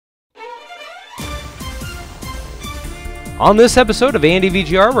On this episode of Andy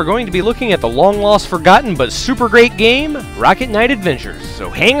VGR, we're going to be looking at the long-lost, forgotten, but super great game, Rocket Knight Adventures. So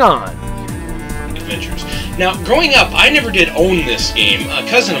hang on. Adventures. Now, growing up, I never did own this game. A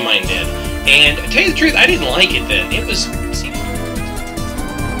cousin of mine did. And to tell you the truth, I didn't like it then. It was...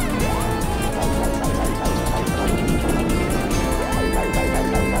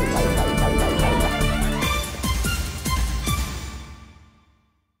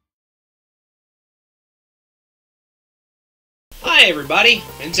 Hi everybody,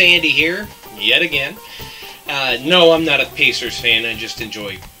 it's Andy here, yet again. No, I'm not a Pacers fan, I just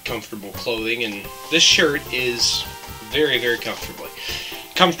enjoy comfortable clothing, and this shirt is very, very comfortable.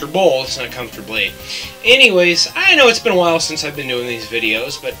 It's not comfortably. Anyways, I know it's been a while since I've been doing these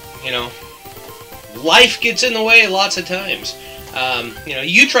videos, but, you know, life gets in the way lots of times. You know,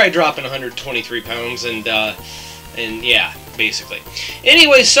 you try dropping 123 pounds, and yeah, basically.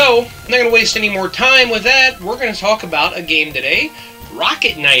 Anyway, so, I'm not going to waste any more time with that. We're going to talk about a game today,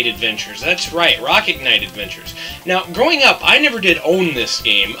 Rocket Knight Adventures. That's right, Rocket Knight Adventures. Now, growing up, I never did own this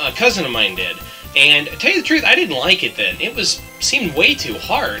game. A cousin of mine did. And to tell you the truth, I didn't like it then. It seemed way too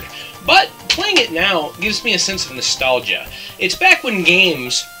hard. But playing it now gives me a sense of nostalgia. It's back when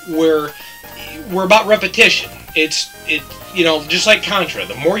games were about repetition. You know, just like Contra.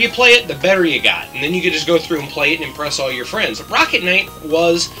 The more you play it, the better you got. And then you could just go through and play it and impress all your friends. Rocket Knight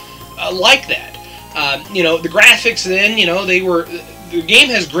was like that. You know, the graphics then, you know, the game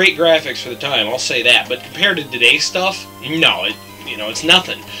has great graphics for the time, I'll say that. But compared to today's stuff, no, it's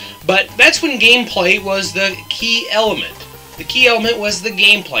nothing. But that's when gameplay was the key element. The key element was the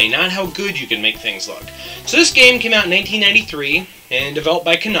gameplay, not how good you can make things look. So this game came out in 1993 and developed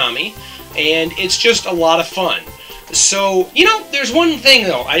by Konami, and it's just a lot of fun. So, you know, there's one thing,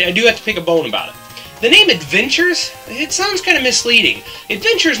 though, I do have to pick a bone about it. The name Adventures, it sounds kind of misleading.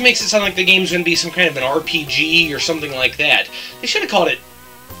 Adventures makes it sound like the game's going to be some kind of an RPG or something like that. They should have called it...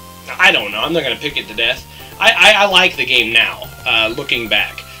 I don't know, I'm not going to pick it to death. I like the game now, looking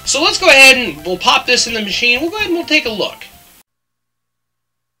back. So let's go ahead and we'll pop this in the machine. We'll go ahead and we'll take a look.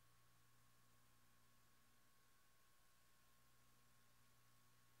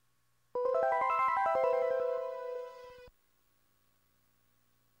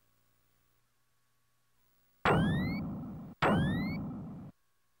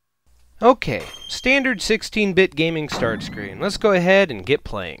 Okay, standard 16-bit gaming start screen. Let's go ahead and get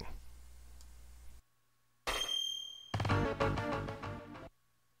playing.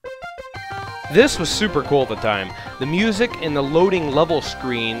 This was super cool at the time. The music and the loading level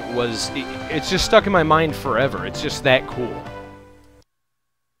screen it's just stuck in my mind forever. It's just that cool.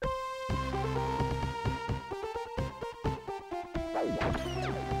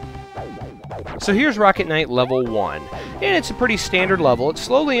 So here's Rocket Knight Level 1, and it's a pretty standard level. It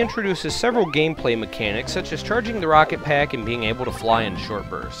slowly introduces several gameplay mechanics, such as charging the rocket pack and being able to fly in short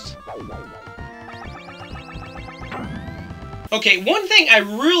bursts. Okay, one thing I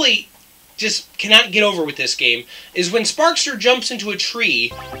really just cannot get over with this game is when Sparkster jumps into a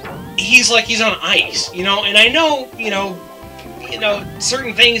tree, he's like he's on ice, you know, and I know, you know,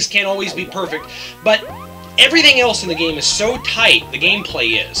 certain things can't always be perfect, but everything else in the game is so tight, the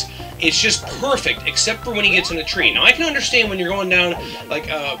gameplay is. It's just perfect, except for when he gets in a tree. Now, I can understand when you're going down, like,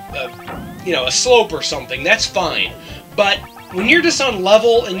 you know, a slope or something, that's fine. But when you're just on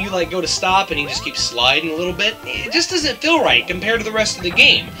level and you, like, go to stop and he just keeps sliding a little bit, it just doesn't feel right compared to the rest of the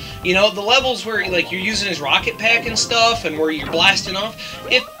game. You know, the levels where, like, you're using his rocket pack and stuff and where you're blasting off,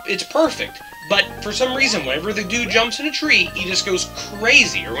 it's perfect. But for some reason, whenever the dude jumps in a tree, he just goes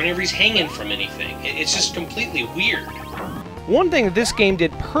crazy, or whenever he's hanging from anything. It's just completely weird. One thing that this game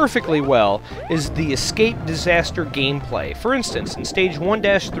did perfectly well is the escape disaster gameplay. For instance, in stage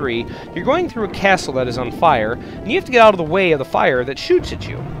 1-3, you're going through a castle that is on fire, and you have to get out of the way of the fire that shoots at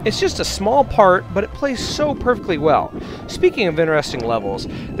you. It's just a small part, but it plays so perfectly well. Speaking of interesting levels,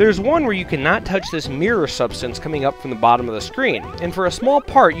 there's one where you cannot touch this mirror substance coming up from the bottom of the screen, and for a small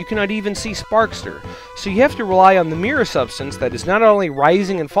part you cannot even see Sparkster. So you have to rely on the mirror substance that is not only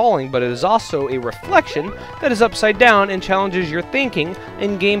rising and falling, but it is also a reflection that is upside down and challenges your thinking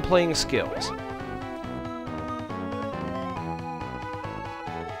and game-playing skills.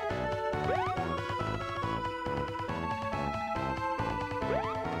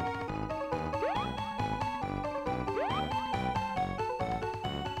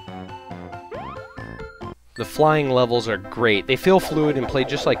 The flying levels are great. They feel fluid and play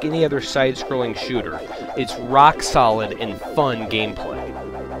just like any other side-scrolling shooter. It's rock solid and fun gameplay.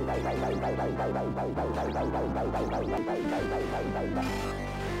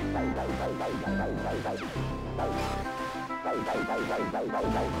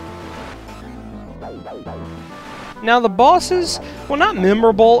 Now the bosses, while not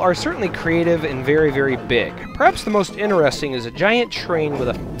memorable, are certainly creative and very, very big. Perhaps the most interesting is a giant train with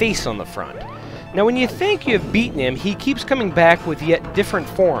a face on the front. Now when you think you have beaten him, he keeps coming back with yet different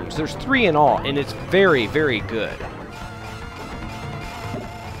forms. There's 3 in all, and it's very, very good.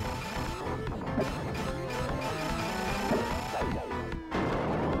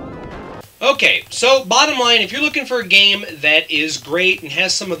 Okay, so bottom line, if you're looking for a game that is great and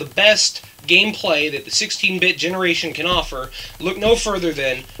has some of the best gameplay that the 16-bit generation can offer, look no further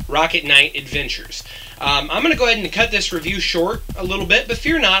than Rocket Knight Adventures. I'm going to go ahead and cut this review short a little bit, but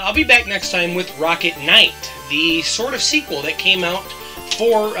fear not, I'll be back next time with Rocket Knight, the sort of sequel that came out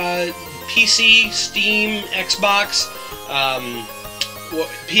for PC, Steam, Xbox,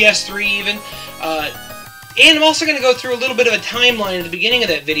 PS3 even. And I'm also going to go through a little bit of a timeline at the beginning of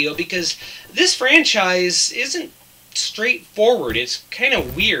that video, because this franchise isn't straightforward. It's kind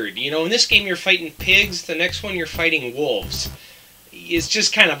of weird. You know, in this game you're fighting pigs, the next one you're fighting wolves. It's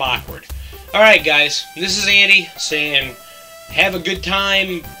just kind of awkward. Alright guys, this is Andy saying have a good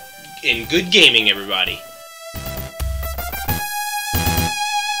time and good gaming, everybody.